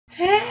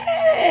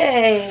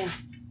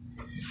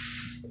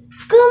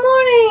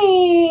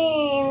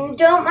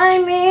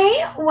behind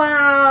me.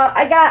 Wow,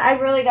 I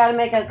really got to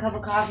make a cup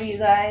of coffee, you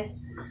guys.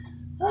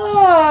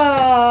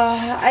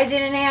 Oh, I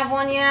didn't have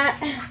one yet.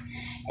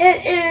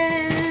 It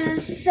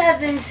is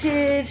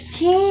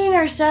 7:15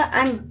 or so.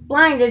 I'm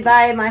blinded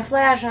by my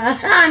flash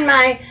on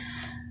my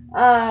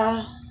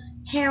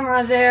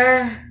camera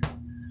there.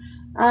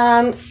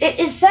 It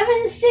is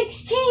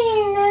 7:16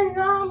 in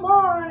the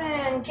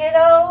morning,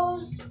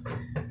 kiddos.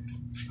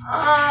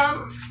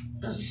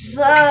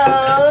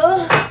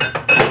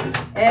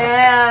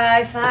 Yeah,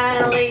 I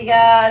finally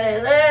got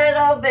a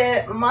little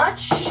bit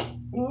much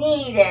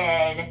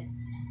needed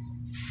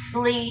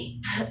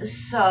sleep.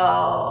 So,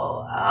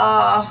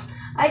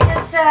 I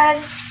just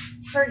said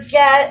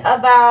forget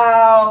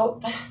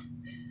about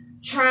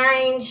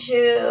trying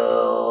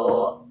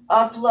to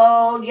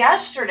upload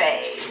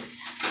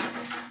yesterday's.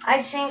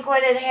 I think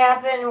what had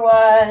happened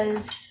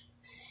was,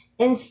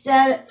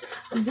 instead,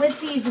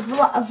 with these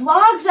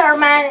vlogs are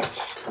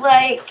meant,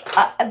 like,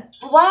 a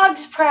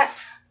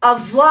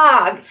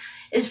vlog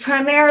is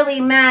primarily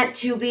meant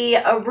to be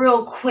a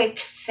real quick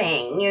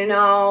thing, you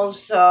know,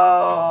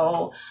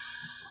 so,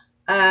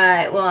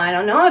 well, I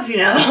don't know if you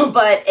know,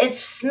 but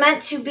it's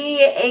meant to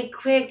be a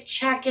quick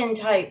check-in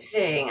type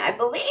thing. I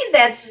believe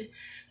that's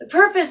the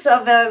purpose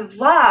of a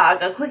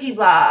vlog, a quickie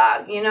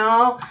vlog, you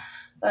know,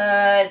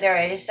 but there,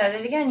 I just said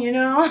it again, you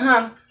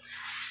know,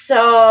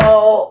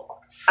 so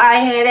I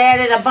had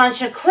added a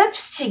bunch of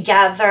clips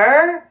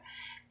together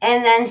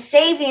and then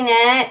saving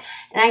it,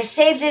 and I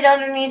saved it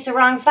underneath the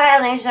wrong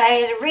file name, so I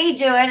had to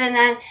redo it, and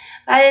then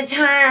by the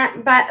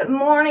time,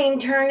 morning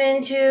turned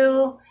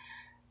into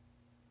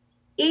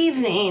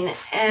evening,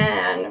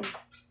 and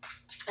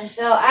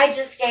so I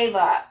just gave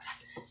up.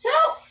 So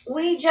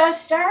we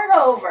just start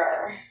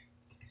over.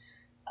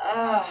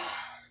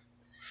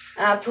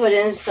 I put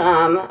in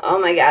some, oh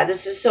my God,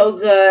 this is so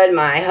good.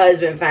 My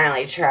husband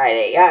finally tried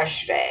it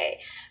yesterday.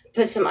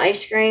 Put some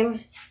ice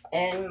cream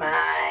in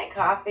my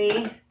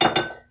coffee.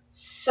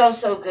 So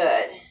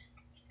good.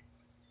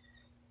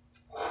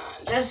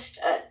 Just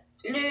a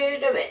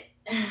little bit.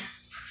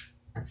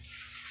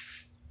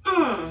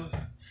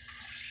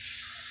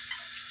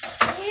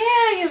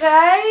 Yeah, you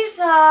guys.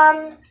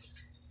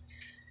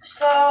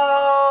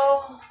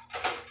 So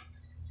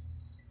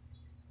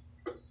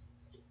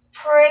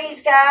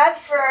praise God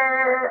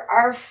for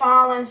our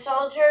fallen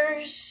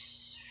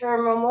soldiers for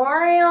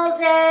Memorial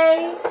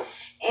Day,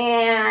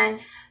 and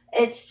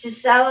it's to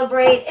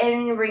celebrate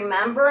in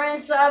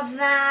remembrance of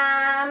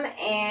them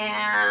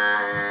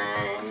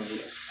and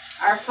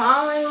our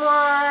fallen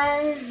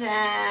ones,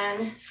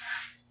 and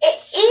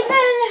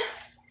even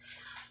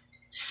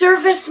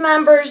service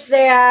members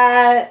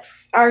that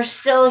are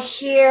still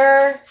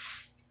here.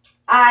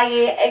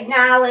 I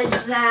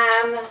acknowledge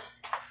them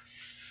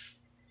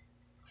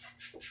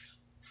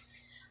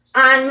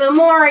on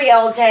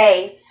Memorial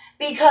Day,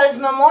 because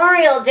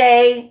Memorial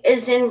Day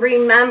is in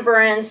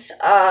remembrance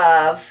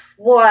of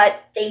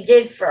what they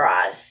did for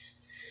us,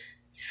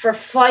 for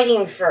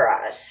fighting for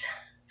us,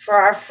 for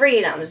our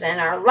freedoms and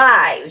our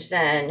lives.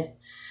 And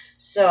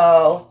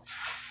so,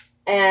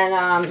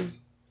 and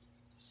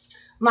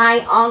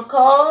my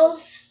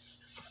uncles,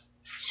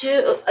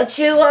 two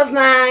of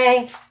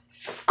my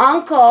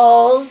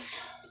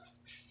uncles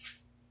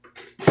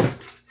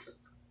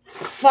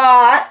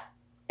fought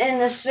in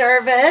the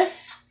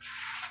service,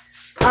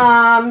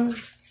 and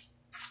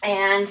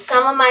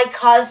some of my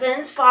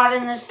cousins fought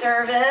in the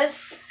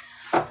service.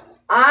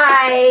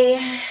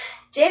 I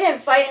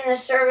didn't fight in the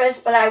service,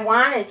 but I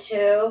wanted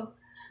to.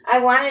 I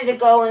wanted to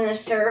go in the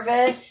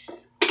service.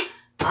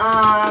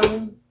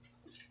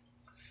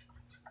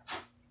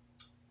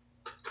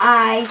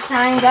 I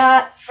signed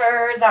up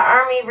for the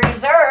Army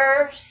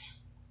Reserves,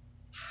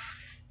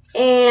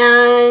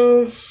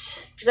 and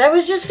because I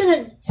was just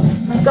going to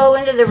go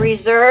into the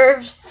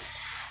reserves.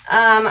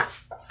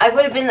 I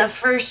would have been the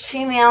first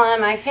female in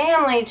my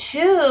family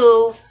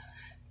to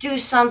do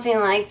something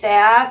like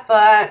that,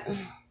 but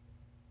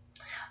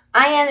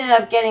I ended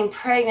up getting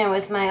pregnant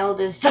with my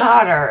oldest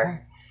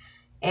daughter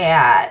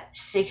at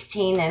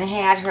 16 and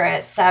had her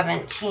at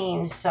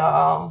 17.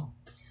 So,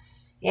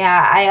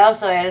 yeah, I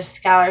also had a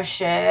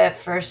scholarship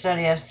for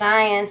study of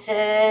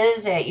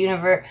sciences at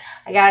I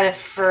got it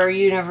for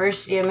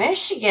University of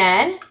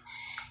Michigan,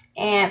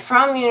 and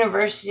from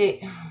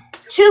University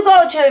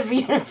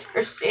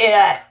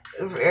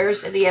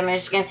of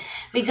Michigan,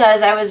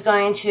 because I was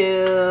going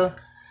to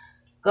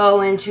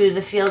go into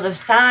the field of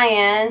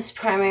science.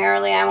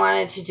 Primarily, I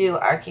wanted to do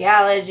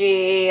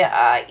archaeology,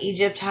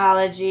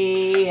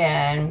 Egyptology,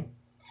 and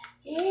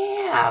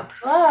yeah,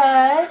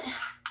 but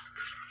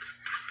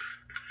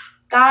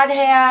God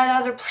had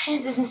other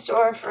plans in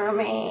store for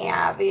me,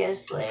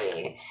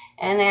 obviously.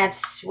 And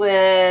that's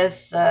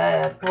with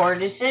the poor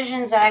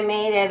decisions I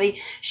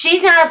made.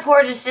 She's not a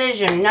poor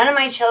decision. None of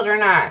my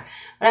children are.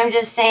 But I'm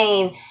just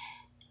saying,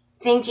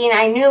 thinking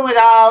I knew it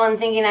all and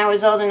thinking I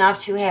was old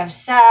enough to have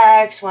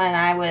sex when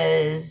I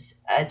was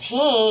a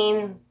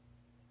teen,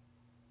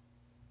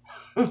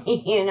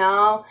 you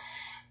know,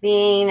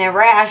 being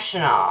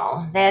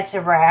irrational. That's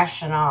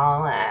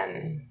irrational.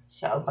 And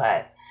so,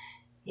 but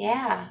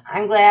yeah,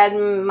 I'm glad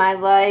my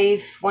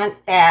life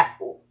went that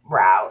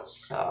route.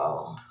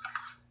 So,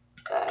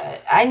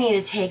 but I need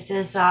to take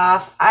this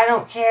off. I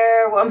don't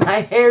care what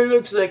my hair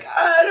looks like.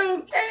 I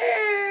don't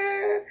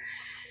care.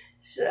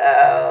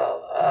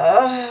 So,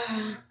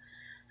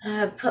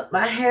 I put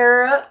my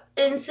hair up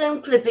in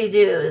some clippy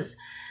doos.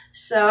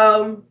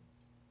 So,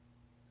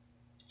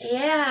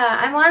 yeah,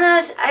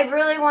 I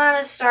really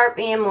wanna start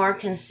being more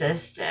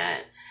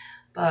consistent.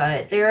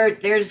 But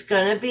there's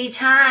gonna be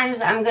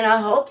times, I'm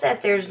gonna hope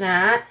that there's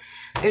not.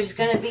 There's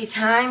gonna be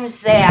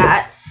times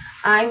that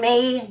I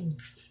may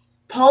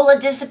pull a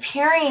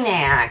disappearing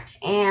act,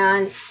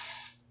 and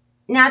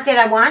not that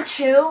I want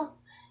to.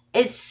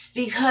 It's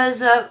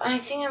because of, I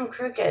think I'm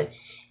crooked.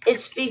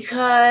 It's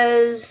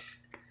because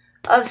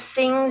of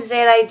things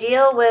that I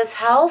deal with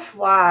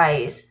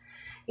health-wise.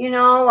 You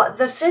know,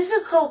 the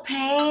physical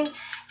pain,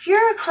 if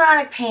you're a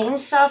chronic pain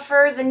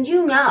sufferer, then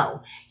you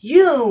know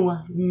it's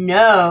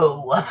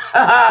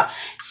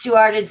too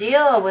hard to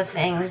deal with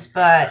things.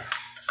 But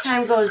as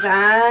time goes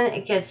on,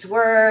 it gets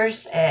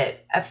worse.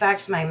 It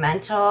affects my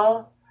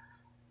mental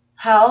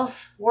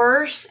health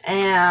worse,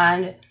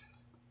 and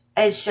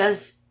it's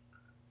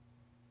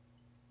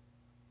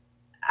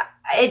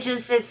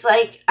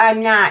like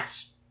I'm not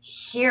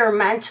here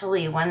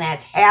mentally when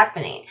that's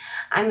happening.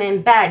 I'm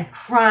in bed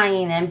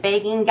crying and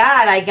begging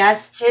God, I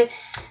guess, to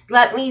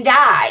let me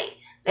die.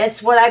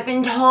 That's what I've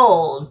been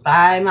told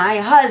by my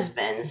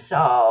husband.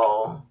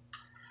 So,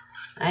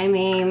 I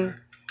mean,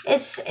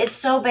 it's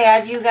so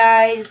bad, you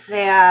guys,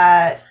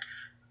 that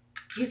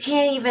you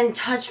can't even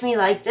touch me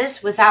like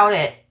this without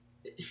it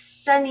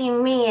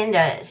sending me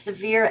into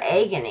severe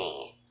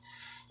agony.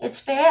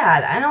 It's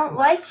bad. I don't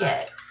like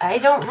it. I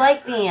don't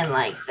like being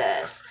like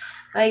this.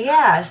 But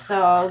yeah,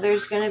 so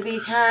there's going to be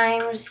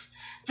times.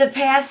 The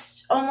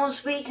past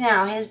almost week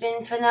now has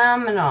been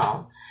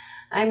phenomenal.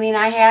 I mean,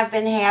 I have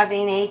been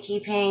having achy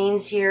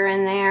pains here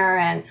and there,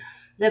 and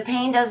the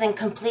pain doesn't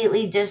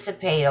completely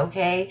dissipate,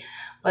 okay?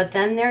 But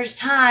then there's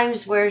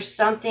times where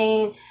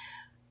something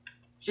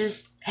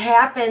just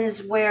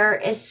happens where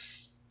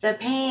the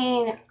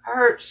pain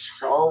hurts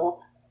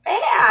so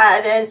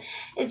bad, and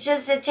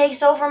it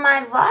takes over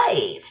my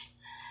life.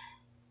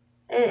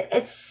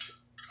 It's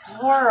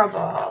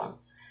horrible.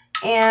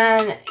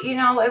 And, you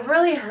know, it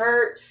really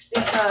hurts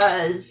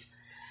because,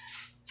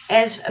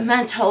 as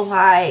mental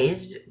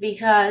wise,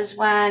 because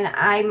when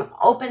I'm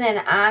open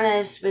and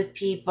honest with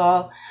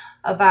people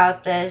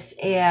about this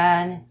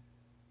and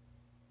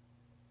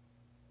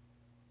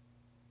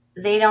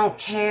they don't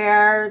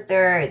care,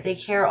 they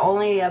care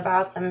only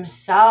about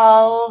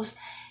themselves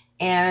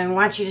and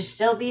want you to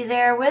still be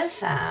there with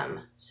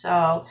them.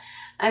 So,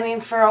 I mean,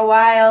 for a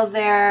while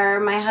there,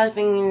 my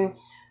husband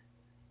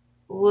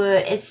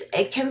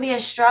it can be a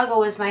struggle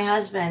with my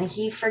husband.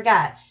 He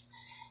forgets,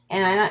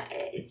 and I don't.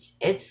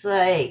 It's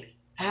like,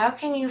 how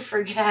can you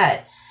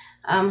forget?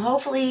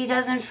 Hopefully he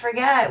doesn't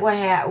forget what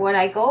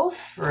I go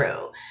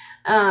through.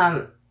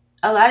 A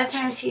lot of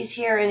times he's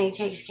here and he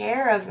takes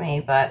care of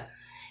me, but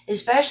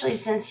especially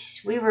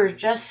since we were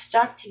just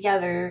stuck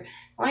together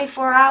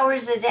 24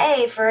 hours a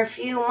day for a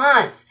few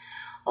months,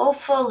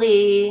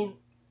 hopefully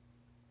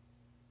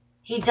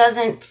he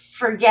doesn't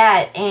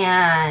forget,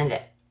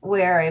 and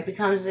where it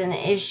becomes an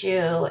issue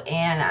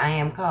and I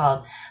am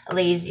called a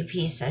lazy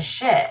piece of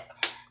shit.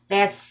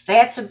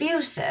 That's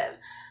abusive.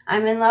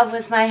 I'm in love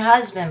with my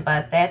husband,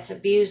 but that's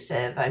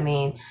abusive. I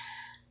mean,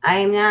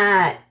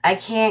 I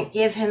can't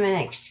give him an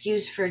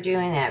excuse for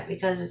doing that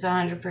because it's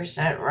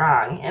 100%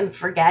 wrong. Him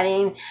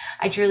forgetting,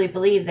 I truly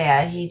believe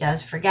that he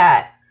does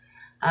forget.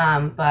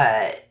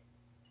 But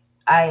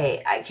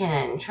I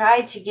can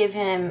try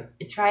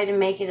to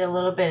make it a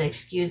little bit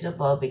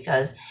excusable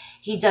because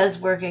he does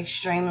work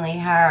extremely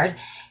hard,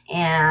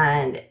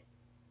 and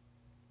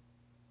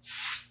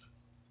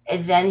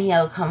then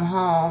he'll come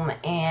home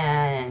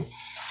and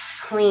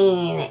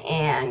clean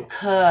and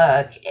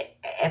cook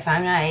if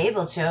I'm not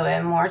able to,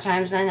 and more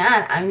times than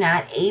not, I'm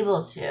not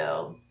able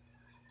to.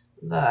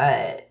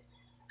 But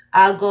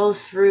I'll go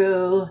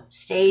through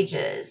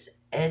stages.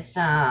 It's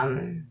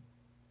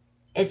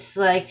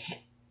like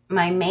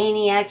my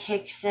mania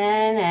kicks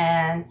in,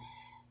 and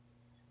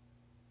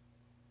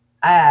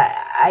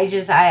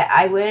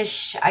I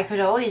wish I could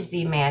always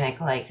be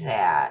manic like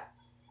that.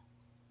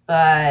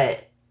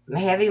 But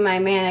having my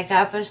manic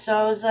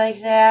episodes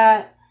like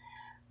that,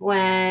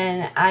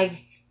 when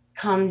I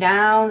come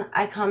down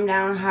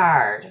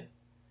hard.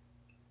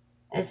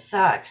 It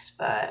sucks,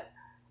 but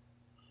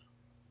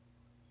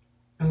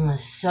it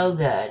was so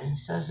good.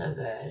 So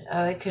good.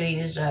 Oh, I could have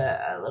used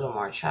a little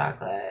more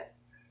chocolate.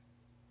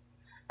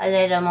 A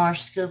little more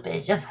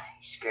scoopage of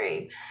ice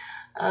cream.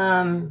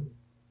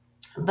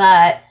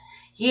 But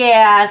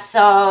yeah,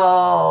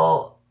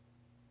 so,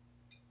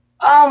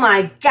 oh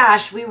my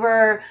gosh, we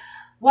were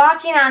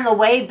walking on the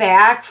way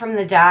back from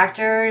the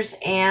doctors,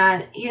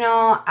 and, you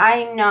know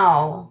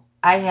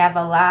I have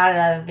a lot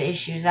of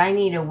issues I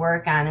need to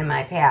work on in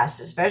my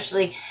past,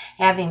 especially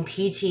having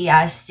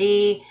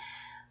PTSD,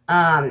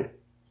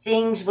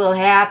 things will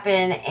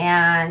happen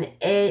and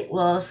it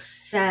will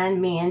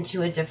send me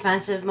into a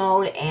defensive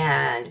mode.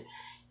 And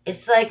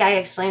it's like I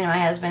explained to my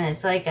husband,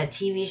 it's like a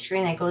TV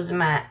screen that goes in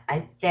my,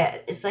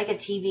 it's like a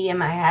TV in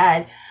my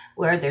head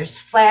where there's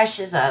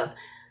flashes of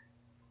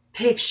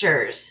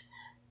pictures,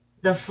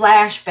 the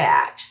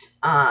flashbacks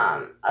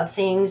of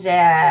things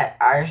that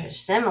are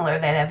similar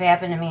that have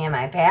happened to me in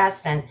my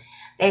past. And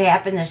they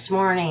happened this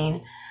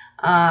morning.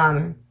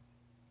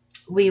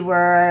 We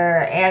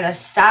were at a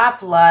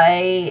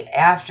stoplight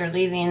after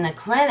leaving the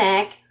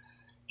clinic,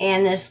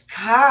 and this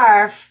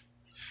car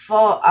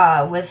full,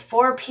 with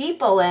 4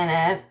 people in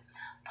it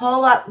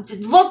pull up,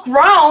 look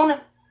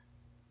grown.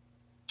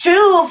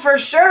 2 for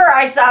sure.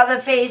 I saw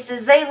the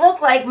faces. They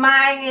look like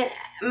my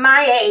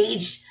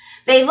age.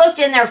 They looked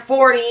in their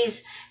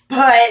 40s,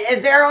 but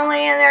if they're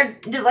only in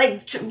their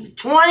like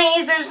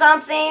 20s or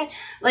something,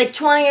 like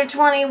 20 or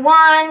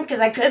 21, because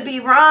I could be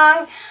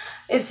wrong.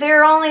 If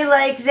they're only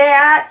like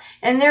that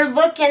and they're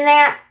looking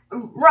that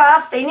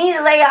rough, they need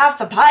to lay off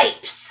the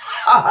pipes.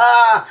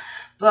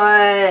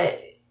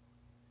 But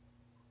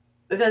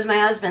because my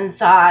husband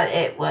thought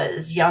it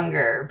was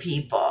younger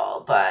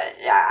people, but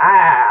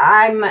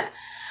I'm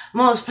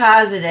most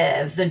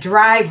positive the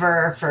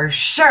driver for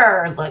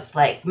sure looked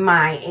like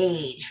my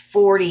age,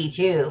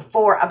 42.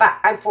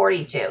 I'm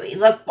 42. He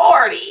looked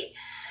 40.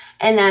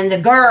 And then the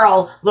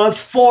girl looked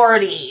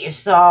 40.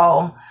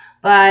 So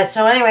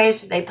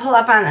anyways, they pull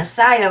up on the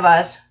side of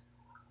us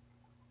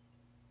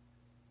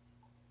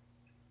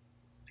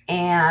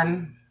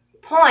and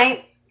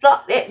point.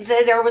 Look,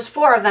 there was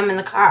 4 of them in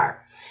the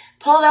car.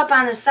 Pulled up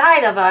on the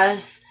side of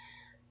us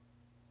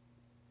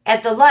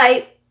at the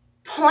light,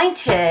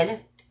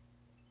 pointed,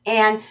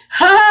 and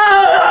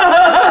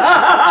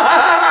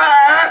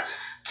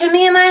to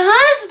me and my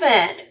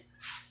husband.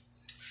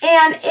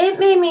 And it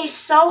made me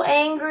so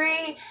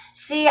angry.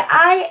 See,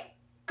 I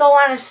go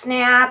on a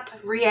snap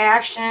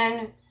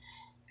reaction,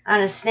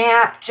 on a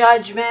snap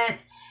judgment,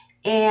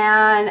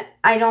 and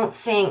I don't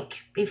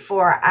think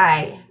before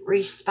I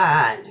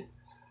respond.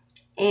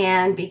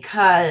 And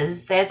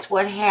because that's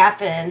what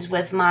happens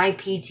with my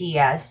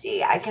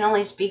PTSD. I can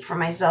only speak for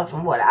myself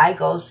and what I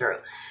go through.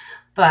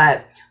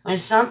 But when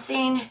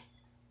something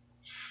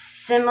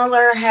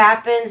similar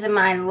happens in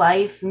my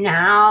life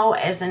now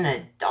as an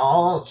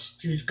adult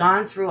who's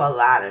gone through a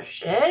lot of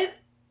shit,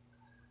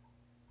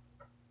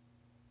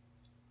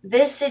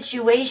 this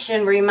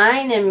situation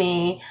reminded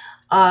me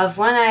of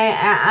when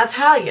I'll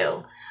tell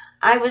you,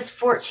 I was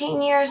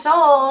 14 years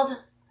old.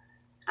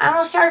 I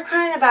almost started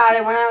crying about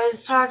it when I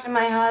was talking to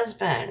my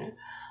husband.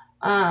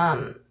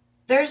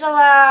 There's a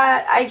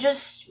lot. I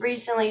just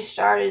recently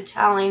started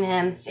telling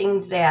him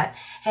things that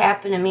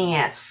happened to me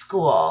at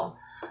school.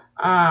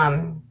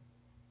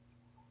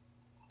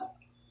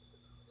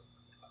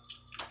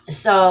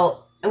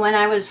 So when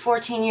I was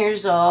 14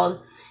 years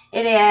old,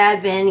 it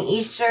had been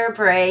Easter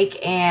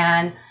break,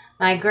 and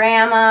my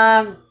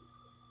grandma,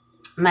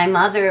 my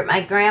mother,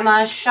 my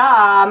grandma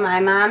Shaw,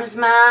 my mom's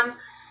mom,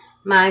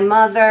 my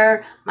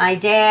mother, my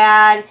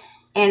dad,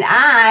 and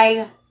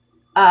I,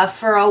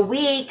 for a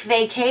week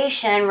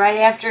vacation right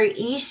after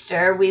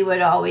Easter, we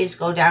would always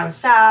go down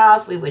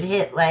south. We would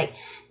hit like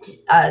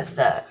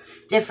the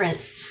different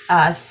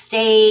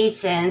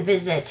states and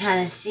visit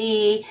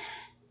Tennessee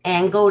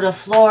and go to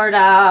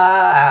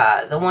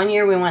Florida. The one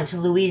year we went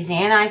to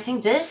Louisiana. I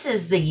think this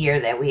is the year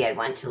that we had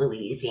went to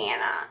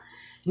Louisiana.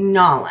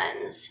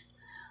 Nolans.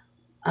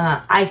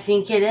 I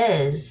think it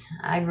is.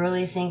 I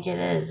really think it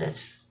is.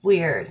 It's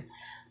weird.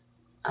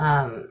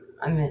 I'm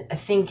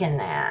thinking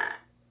that.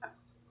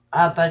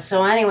 But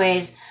so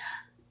anyways,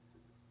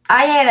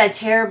 I had a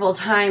terrible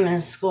time in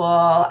school.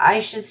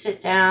 I should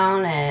sit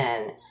down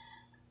and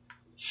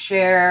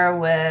share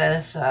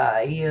with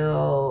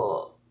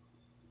you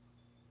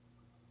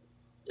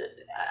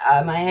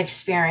my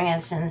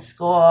experience in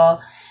school.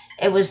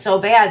 It was so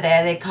bad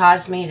that it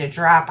caused me to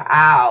drop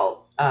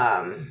out.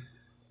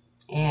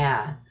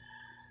 Yeah.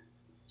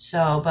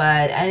 So,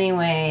 but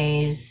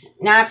anyways,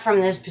 not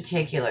from this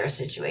particular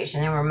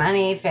situation. There were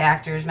many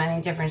factors,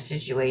 many different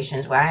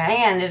situations why I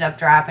ended up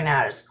dropping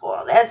out of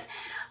school. That's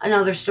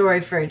another story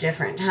for a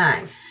different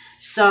time.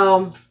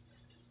 So,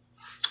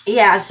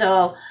 yeah,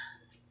 so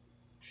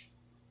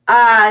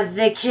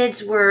the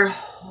kids were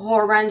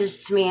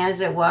horrendous to me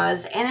as it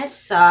was, and it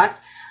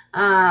sucked.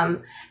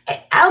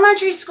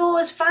 Elementary school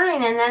was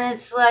fine, and then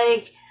it's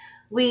like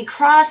we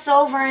cross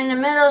over into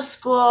middle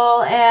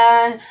school,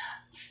 and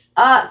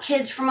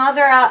kids from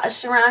other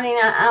surrounding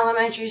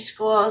elementary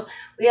schools,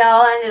 we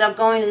all ended up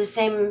going to the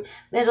same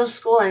middle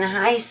school and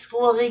high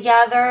school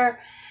together.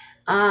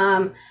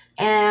 And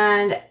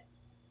yeah,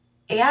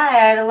 I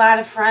had a lot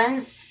of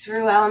friends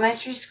through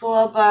elementary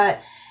school, but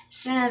as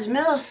soon as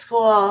middle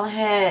school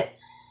hit,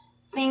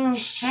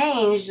 things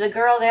changed. The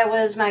girl that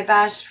was my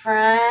best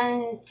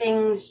friend,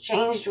 things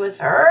changed with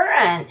her,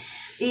 and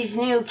these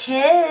new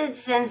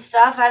kids and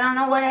stuff, I don't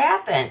know what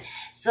happened.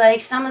 It's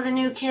like some of the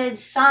new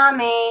kids saw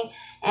me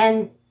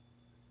and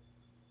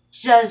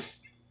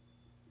just,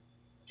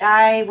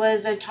 I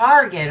was a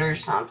target or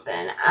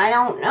something. I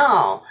don't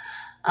know.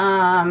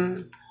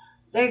 I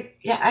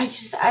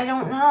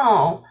don't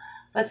know,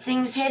 but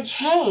things had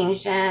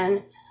changed,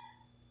 and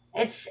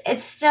it's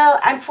still,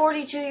 I'm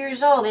 42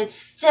 years old. It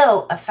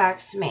still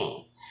affects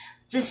me.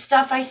 This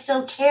stuff I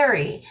still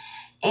carry,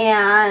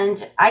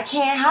 and I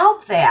can't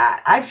help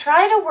that. I've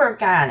tried to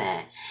work on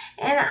it,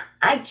 and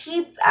I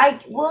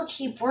will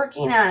keep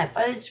working on it,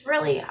 but it's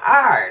really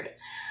hard.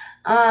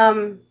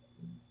 And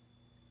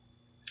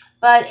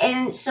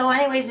so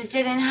anyways, it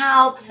didn't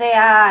help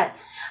that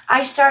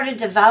I started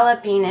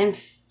developing in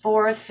 4th,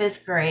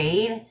 5th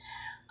grade.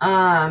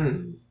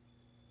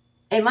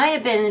 It might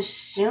have been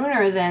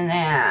sooner than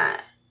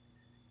that.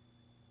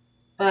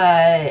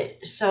 But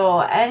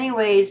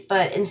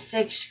in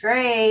 6th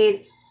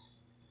grade,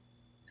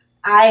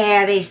 I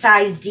had a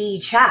size D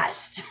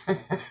chest.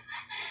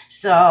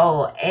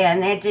 So,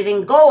 and that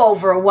didn't go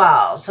over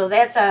well. So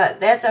that's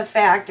a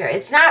factor.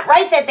 It's not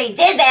right that they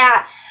did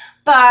that,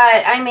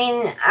 but I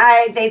mean,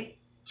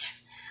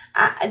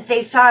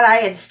 they thought I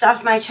had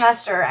stuffed my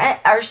chest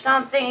or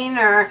something,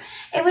 or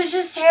it was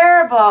just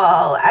terrible.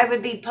 I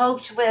would be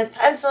poked with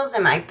pencils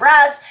in my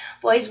breast.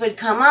 Boys would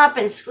come up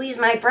and squeeze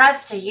my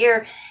breast to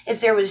hear if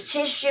there was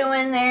tissue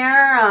in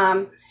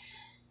there.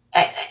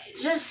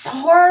 Just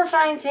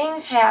horrifying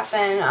things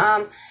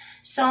happen.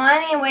 So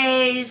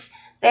anyways,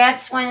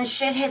 that's when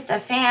shit hit the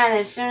fan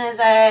as soon as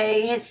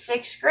I hit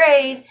 6th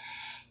grade.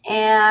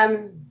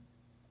 And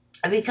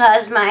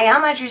because my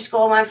elementary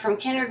school went from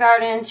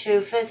kindergarten to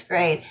 5th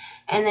grade,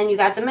 and then you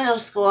got the middle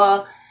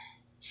school,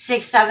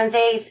 6th, 7th,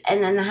 8th,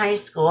 and then the high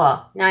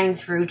school, 9th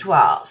through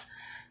 12th.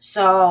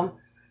 So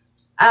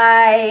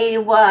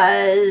I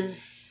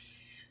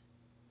was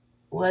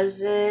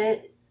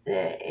it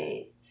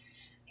the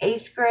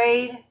 8th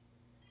grade?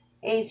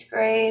 8th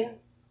grade?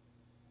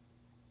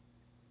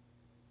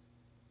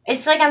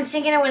 It's like I'm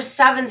thinking it was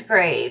 7th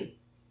grade.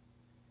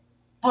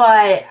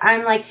 But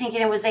I'm like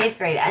thinking it was 8th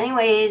grade.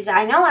 Anyways,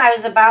 I know I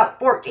was about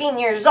 14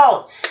 years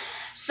old.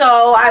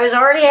 So I was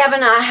already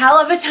having a hell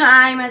of a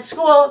time at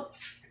school.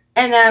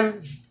 And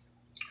then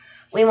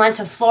we went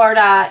to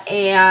Florida,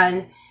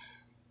 and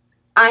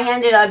I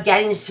ended up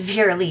getting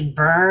severely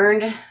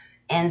burned.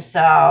 And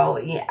so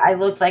yeah, I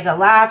looked like a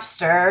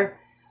lobster.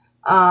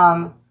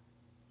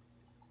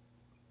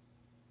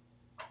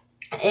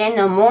 In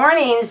the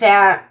mornings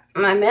at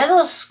my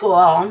middle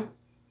school,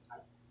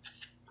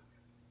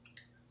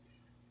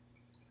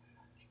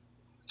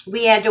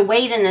 we had to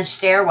wait in the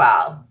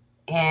stairwell,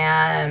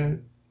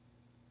 and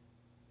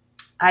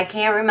I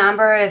can't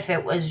remember if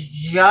it was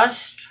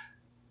just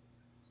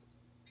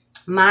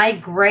my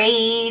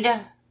grade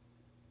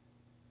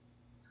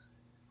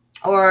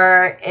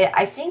or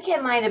I think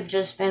it might have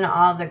just been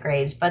all the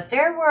grades, but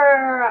there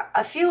were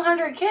a few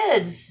hundred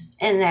kids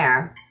in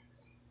there.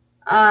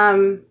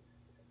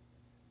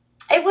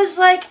 It was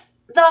like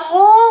the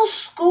whole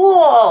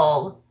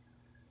school.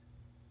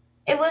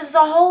 It was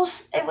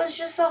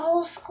just the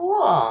whole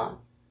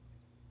school.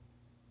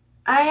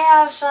 I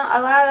have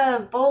a lot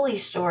of bully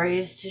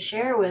stories to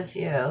share with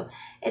you.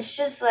 It's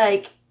just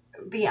like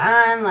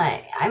beyond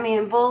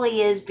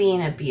bully is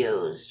being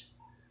abused.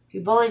 If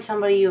you bully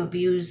somebody,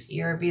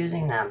 you're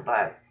abusing them,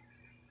 but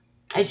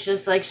it's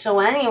just like, so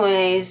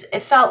anyways,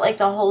 it felt like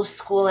the whole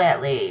school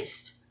at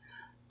least.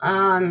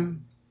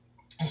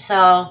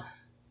 So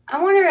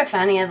I wonder if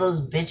any of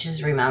those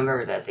bitches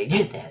remember that they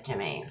did that to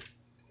me.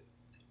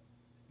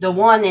 The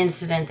one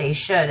incident they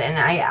should, and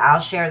I'll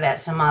share that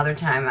some other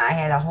time. I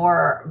had a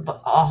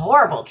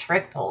horrible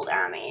trick pulled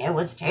on me. It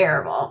was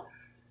terrible.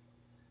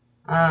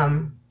 But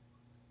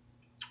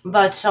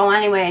so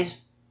anyways,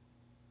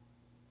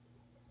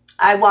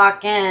 I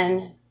walk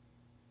in,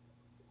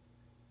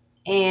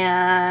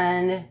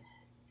 and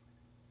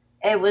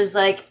it was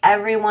like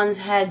everyone's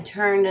head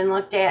turned and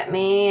looked at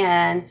me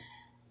and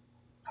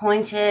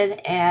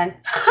pointed and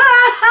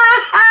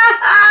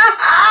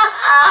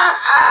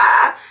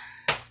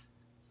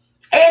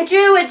and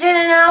two, it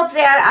didn't help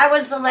that I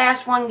was the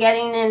last one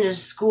getting into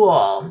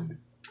school.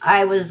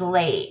 I was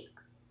late.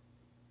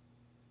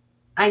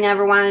 I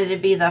never wanted to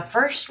be the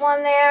first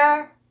one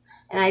there,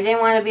 and I didn't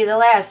want to be the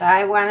last.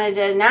 I wanted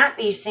to not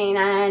be seen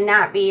and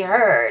not be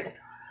heard.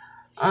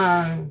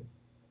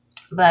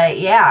 But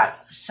yeah,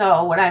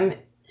 so what I'm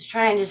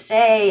trying to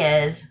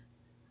say is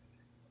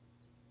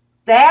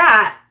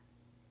that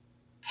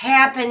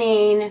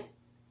happening,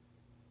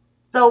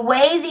 the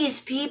way these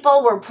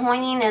people were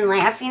pointing and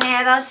laughing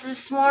at us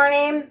this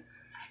morning,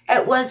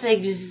 it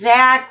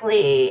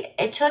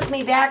took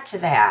me back to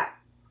that.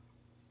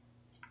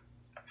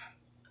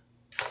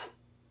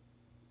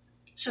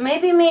 So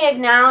maybe me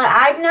acknowledge,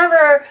 I've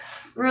never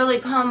really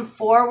come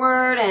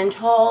forward and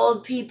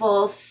told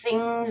people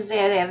things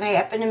that have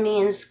happened to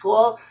me in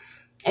school,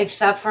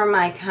 except for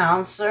my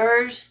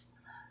counselors.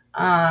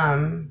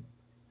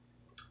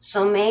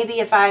 So maybe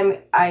if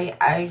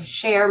I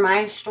share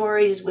my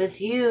stories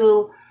with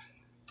you,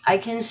 I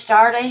can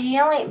start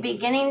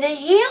beginning to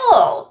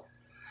heal.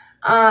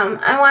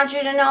 I want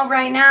you to know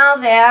right now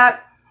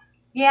that,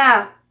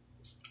 yeah,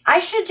 I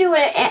should do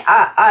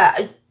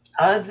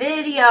a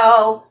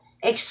video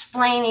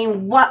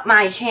explaining what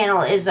my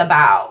channel is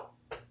about.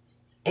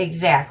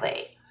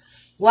 Exactly.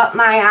 What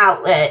my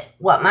outlet,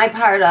 what my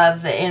part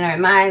of the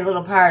my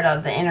little part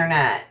of the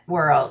internet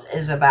world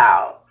is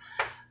about.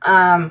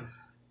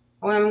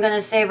 What I'm going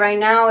to say right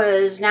now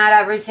is not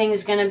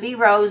everything's going to be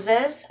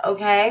roses,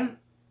 okay?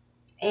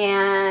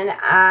 And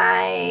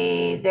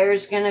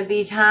there's going to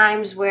be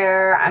times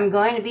where I'm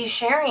going to be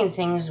sharing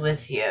things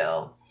with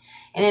you.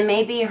 And it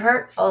may be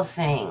hurtful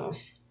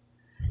things.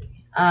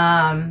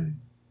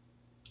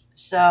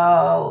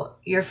 So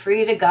you're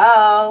free to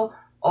go,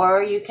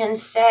 or you can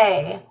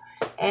stay.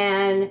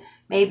 And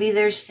maybe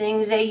there's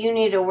things that you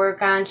need to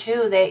work on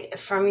too,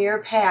 from your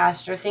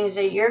past, or things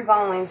that you're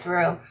going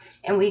through.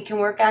 And we can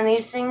work on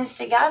these things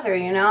together,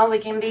 you know? We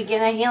can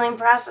begin a healing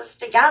process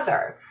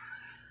together.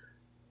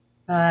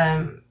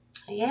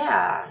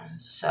 Yeah,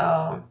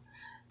 so,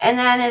 and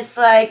then it's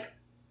like,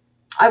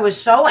 I was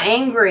so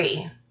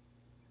angry.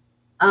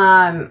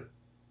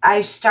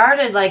 I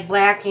started like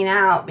blacking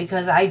out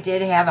because I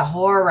did have a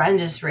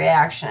horrendous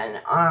reaction.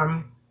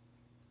 I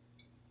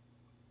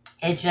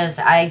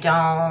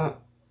don't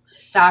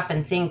stop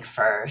and think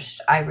first.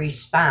 I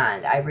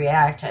respond. I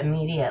react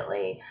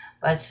immediately.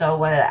 But so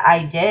what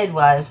I did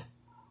was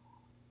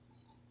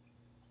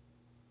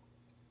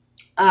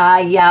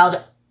I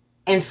yelled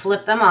and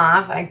flipped them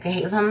off. I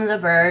gave them the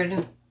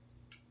bird.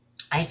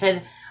 I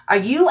said, "Are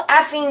you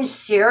effing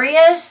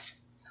serious?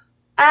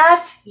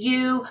 F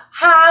you,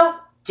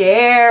 how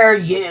dare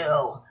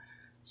you?"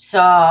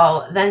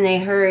 So then they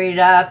hurried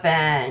up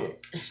and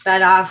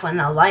sped off when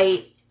the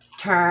light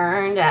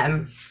turned,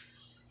 and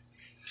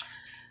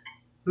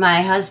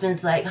my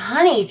husband's like,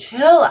 "Honey,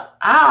 chill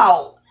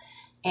out."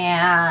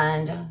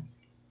 And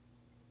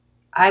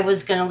I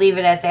was going to leave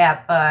it at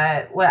that,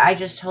 but what I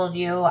just told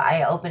you,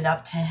 I opened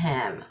up to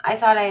him. I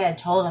thought I had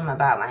told him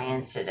about my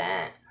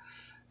incident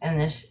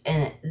and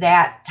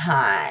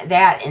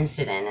that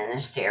incident in the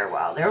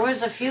stairwell. There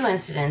was a few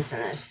incidents in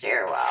the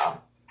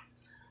stairwell.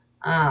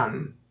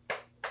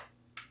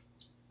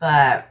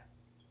 But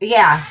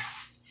yeah.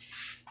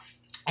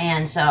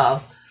 And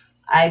so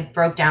I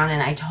broke down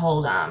and I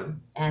told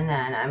him. And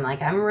then I'm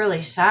like, "I'm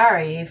really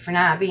sorry for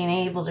not being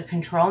able to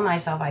control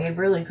myself. I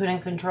really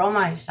couldn't control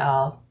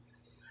myself."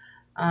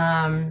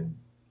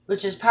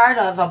 Which is part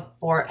of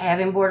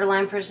having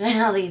borderline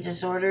personality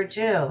disorder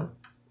too.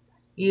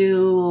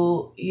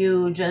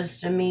 You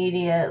just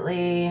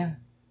immediately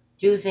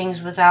do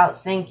things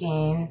without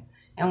thinking,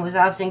 and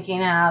without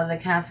thinking how the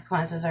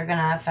consequences are going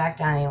to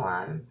affect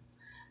anyone.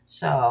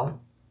 So,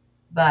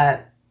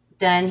 but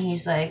then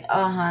he's like,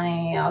 "Oh,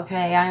 honey,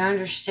 okay, I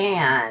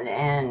understand,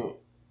 and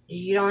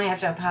you don't have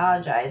to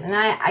apologize." And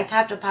I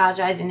kept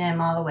apologizing to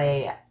him all the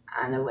way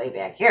on the way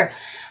back here.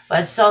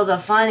 But so the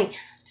funny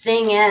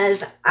thing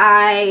is,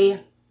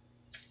 I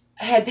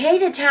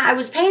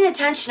was paying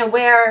attention to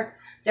where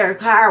their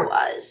car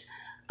was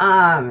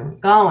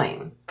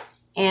going.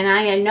 And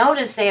I had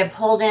noticed they had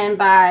pulled in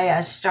by a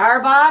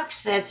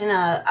Starbucks that's in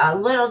a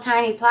little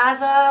tiny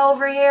plaza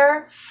over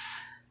here.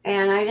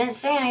 And I didn't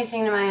say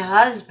anything to my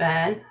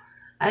husband.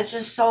 I was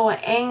just so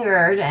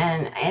angered,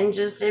 and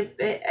just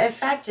it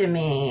affected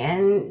me.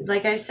 And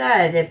like I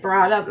said, it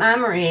brought up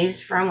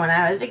memories from when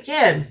I was a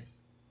kid.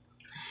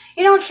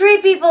 You don't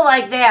treat people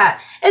like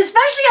that,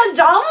 especially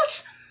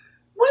adults.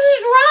 What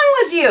is wrong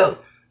with you?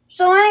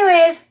 So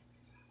anyways,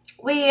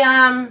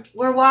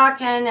 we're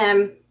walking,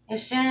 and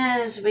as soon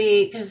as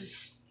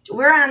because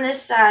we're on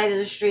this side of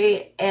the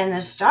street and the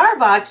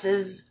Starbucks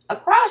is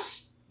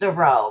across the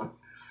road.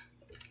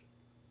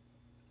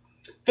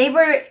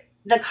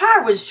 The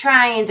car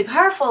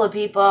full of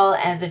people,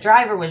 and the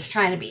driver was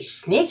trying to be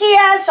sneaky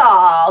as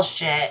all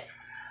shit.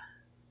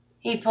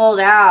 He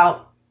pulled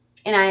out,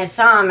 and I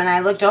saw him, and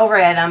I looked over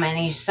at him, and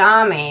he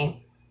saw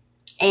me.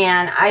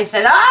 And I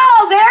said,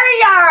 "Oh, there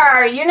you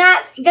are.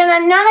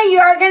 None of you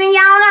are gonna yell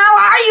now,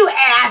 are you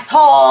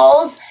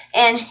assholes?"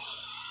 And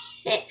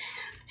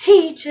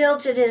he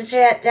tilted his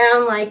hat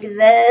down like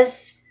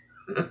this.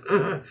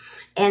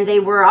 And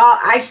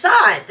I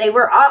saw it. They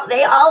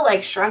all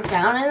like shrunk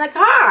down in the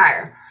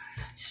car.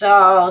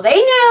 So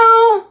they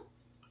knew.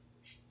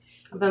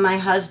 But my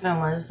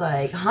husband was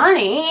like,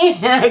 "Honey,"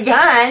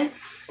 again.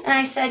 And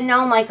I said,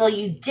 "No, Michael,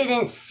 you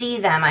didn't see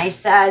them." I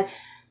said,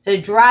 "The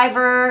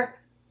driver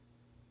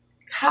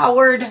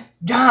cowered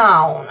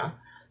down."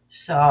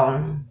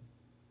 So,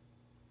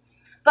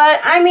 but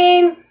I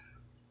mean,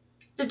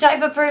 the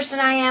type of person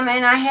I am,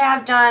 and I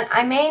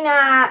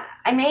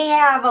may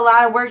have a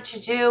lot of work to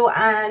do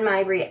on my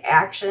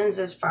reactions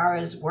as far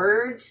as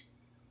words,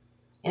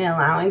 and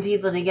allowing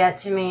people to get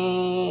to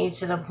me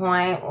to the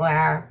point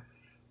where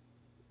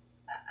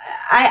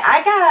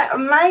I got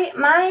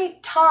my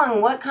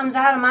tongue, what comes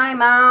out of my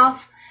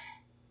mouth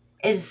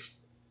is,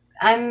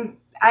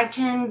 I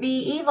can be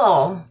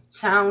evil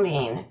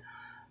sounding.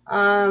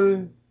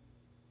 There's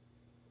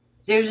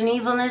an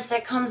evilness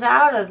that comes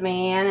out of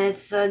me, and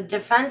it's a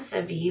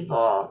defensive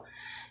evil.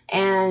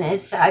 And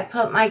I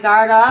put my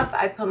guard up,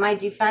 I put my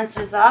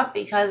defenses up,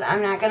 because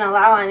I'm not going to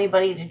allow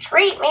anybody to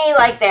treat me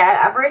like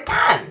that ever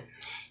again.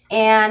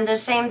 And the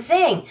same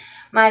thing.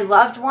 my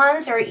loved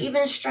ones or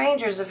even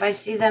strangers, if I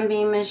see them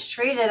being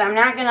mistreated, I'm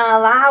not going to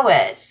allow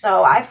it.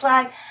 So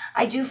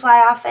I do fly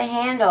off the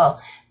handle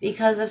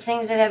because of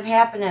things that have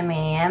happened to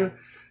me. And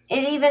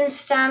it even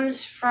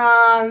stems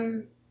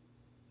from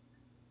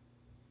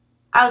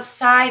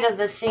outside of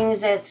the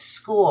things at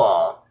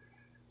school,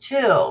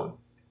 too.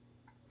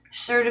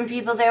 Certain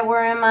people that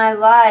were in my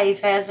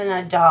life as an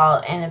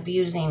adult and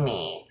abusing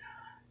me.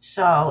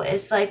 So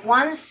it's like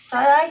one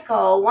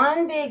cycle,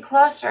 one big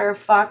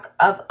clusterfuck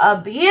of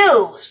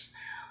abuse.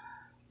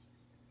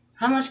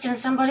 How much can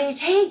somebody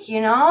take,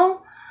 you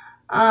know?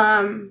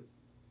 Wow.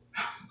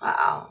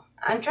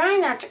 I'm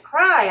trying not to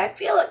cry. I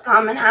feel it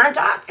coming on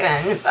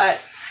talking, but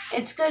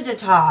it's good to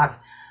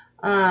talk.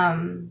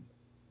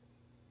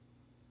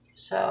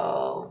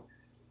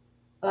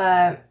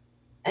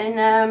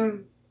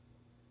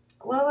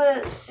 What would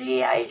it,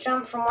 see, I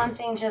jumped from one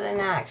thing to the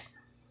next,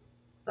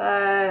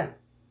 but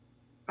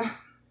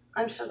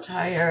I'm so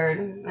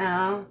tired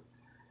now.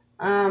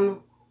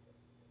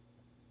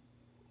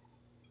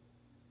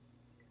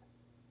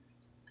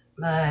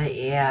 But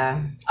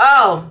yeah.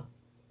 Oh,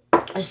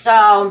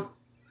 so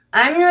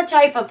I'm the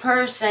type of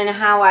person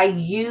how I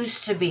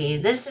used to be.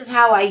 This is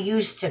how I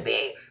used to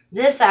be.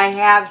 This I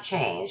have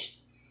changed.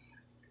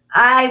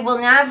 I will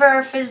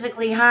never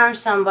physically harm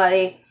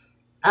somebody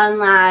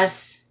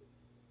unless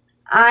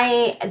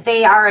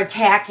they are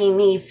attacking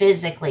me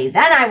physically.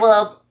 Then I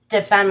will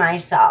defend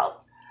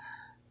myself.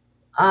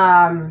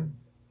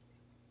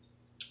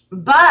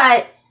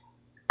 But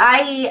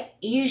I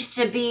used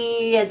to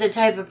be the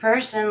type of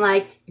person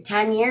like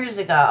 10 years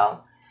ago.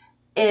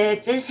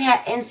 If this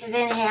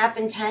incident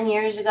happened 10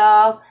 years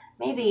ago,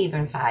 maybe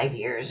even 5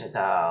 years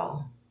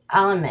ago,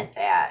 I'll admit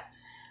that.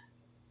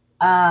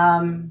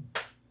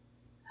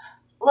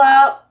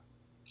 Well,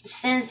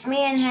 since me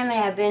and him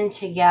have been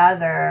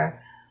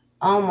together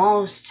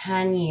almost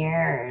 10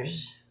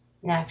 years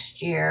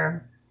next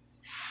year,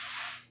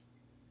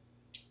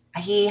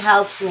 he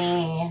helps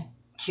me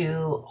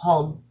to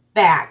hold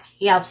back.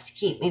 He helps to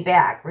keep me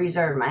back,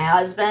 reserve my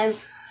husband.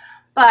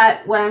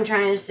 But what I'm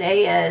trying to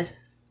say is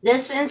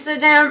this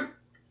incident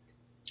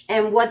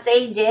and what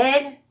they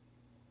did,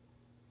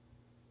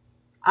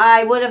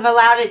 I would have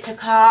allowed it to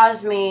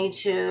cause me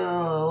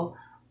to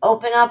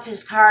open up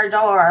his car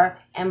door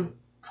and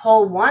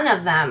pull one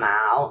of them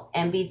out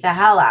and beat the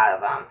hell out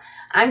of them.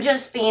 I'm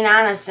just being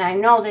honest, and I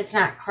know that's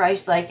not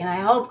Christ-like, and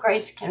I hope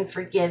Christ can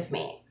forgive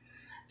me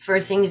for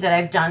things that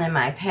I've done in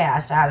my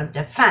past out of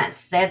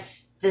defense.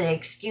 That's the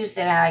excuse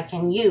that I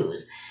can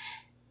use.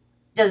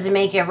 Does it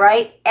make it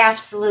right?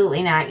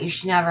 Absolutely not. You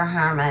should never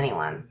harm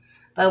anyone.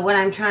 But what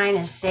I'm trying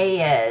to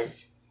say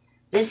is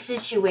this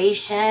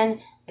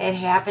situation that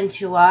happened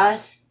to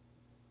us,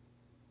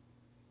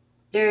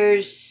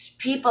 there's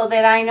people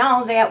that I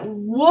know that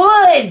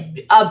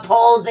would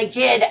pull the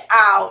kid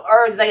out,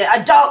 or the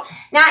adult,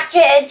 not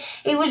kid,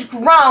 he was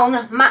grown.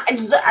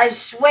 I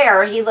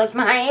swear he looked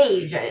my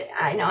age.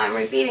 I know I'm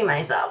repeating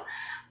myself,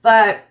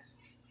 but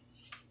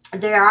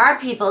there are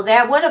people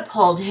that would have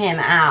pulled him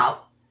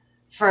out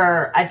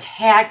for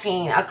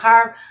attacking a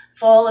car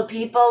full of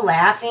people,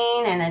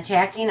 laughing and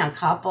attacking a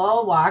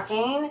couple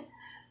walking,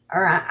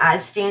 or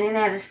standing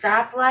at a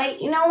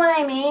stoplight. You know what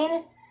I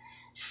mean?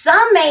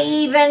 Some may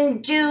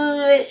even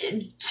do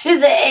it to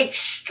the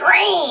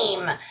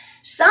extreme.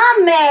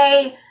 Some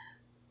may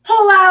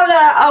pull out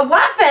a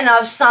weapon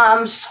of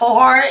some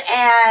sort,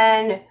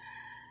 and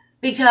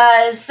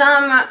because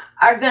some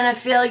are going to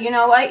feel, you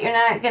know what, you're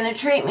not going to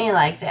treat me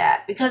like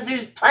that. Because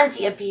there's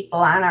plenty of people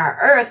on our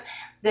earth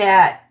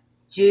that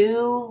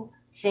do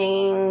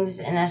things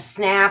in a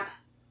snap,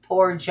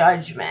 poor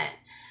judgment.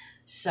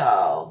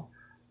 So,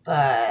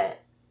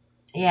 but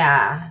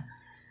yeah.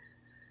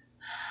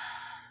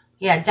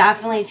 Yeah,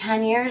 definitely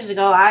 10 years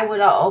ago, I would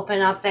have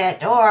opened up that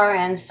door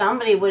and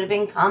somebody would have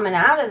been coming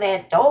out of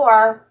that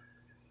door.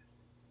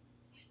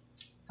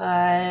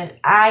 But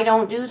I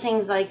don't do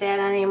things like that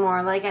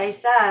anymore. Like I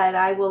said,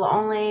 I will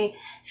only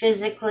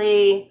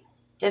physically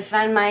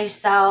defend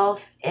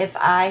myself if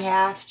I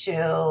have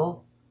to,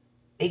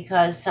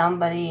 because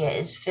somebody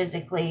is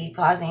physically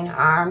causing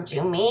harm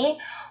to me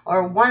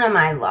or one of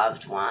my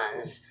loved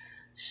ones.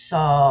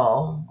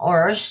 So,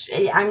 or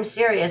I'm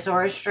serious,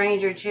 or a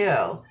stranger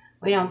too.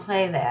 We don't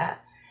play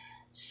that.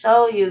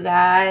 So, you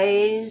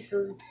guys,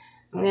 I'm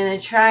going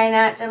to try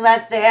not to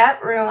let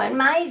that ruin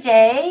my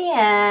day.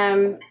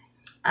 And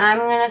I'm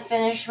going to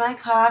finish my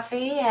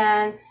coffee.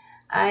 And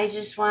I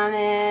just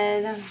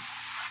wanted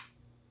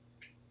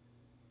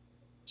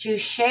to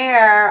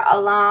share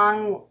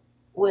along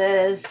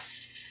with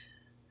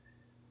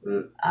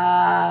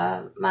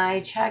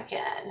my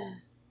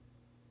check-in,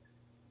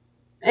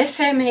 if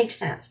that makes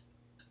sense.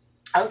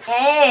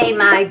 Okay,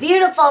 my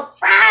beautiful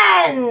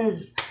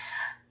friends,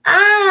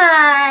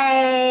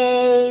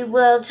 I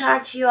will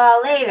talk to you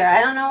all later. I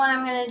don't know what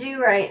I'm going to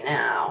do right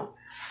now.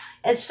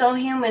 It's so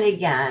humid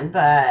again,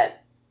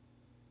 but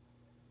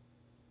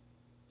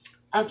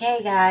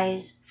okay,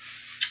 guys.